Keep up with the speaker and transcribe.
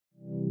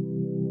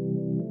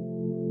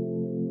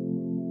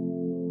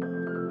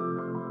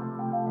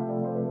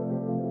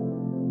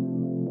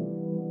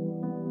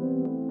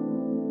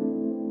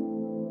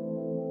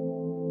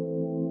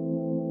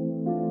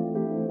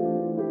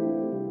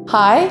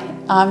Hi,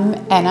 I'm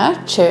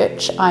Anna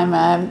Church. I'm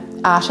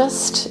an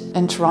artist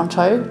in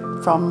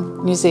Toronto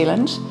from New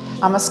Zealand.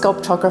 I'm a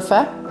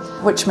sculptographer,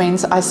 which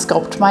means I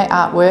sculpt my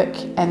artwork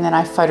and then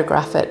I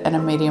photograph it in a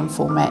medium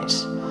format,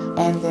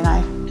 and then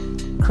I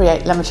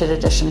create limited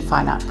edition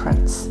fine art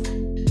prints.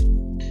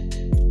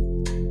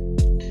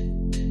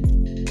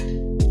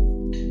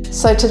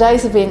 So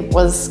today's event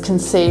was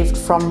conceived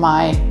from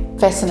my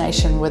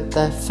fascination with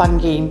the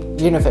fungi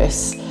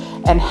universe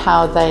and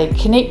how they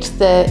connect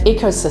the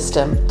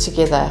ecosystem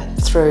together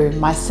through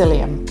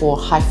mycelium or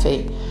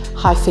Hyphae.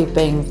 Hyphae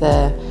being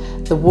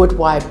the wood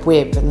wide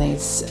web and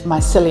these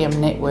mycelium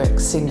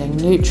networks sending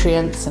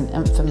nutrients and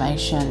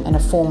information in a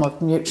form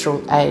of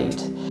mutual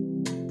aid.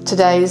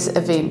 Today's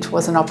event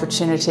was an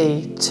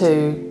opportunity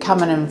to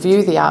come in and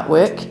view the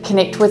artwork,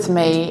 connect with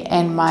me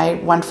and my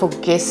wonderful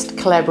guest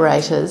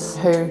collaborators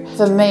who,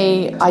 for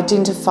me,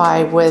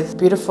 identify with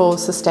beautiful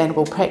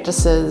sustainable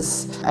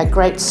practices, are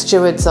great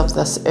stewards of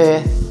this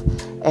earth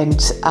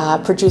and are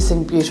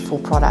producing beautiful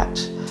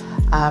product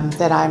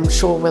that I'm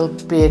sure will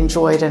be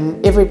enjoyed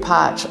in every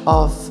part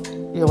of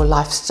your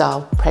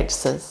lifestyle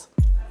practices.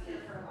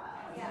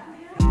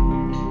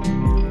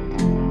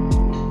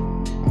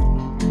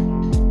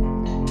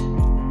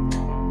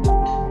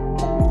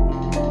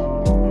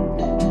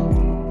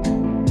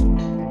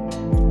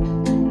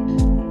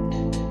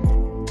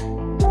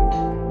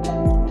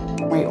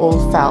 We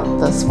all felt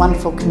this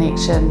wonderful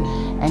connection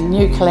and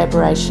new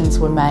collaborations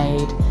were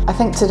made. I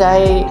think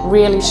today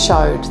really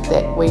showed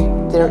that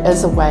there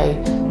is a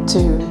way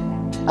to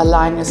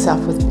align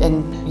yourself with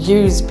and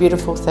use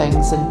beautiful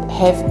things and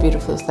have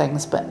beautiful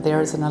things, but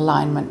there is an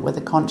alignment with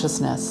a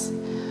consciousness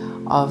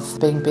of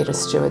being better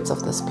stewards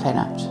of this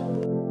planet.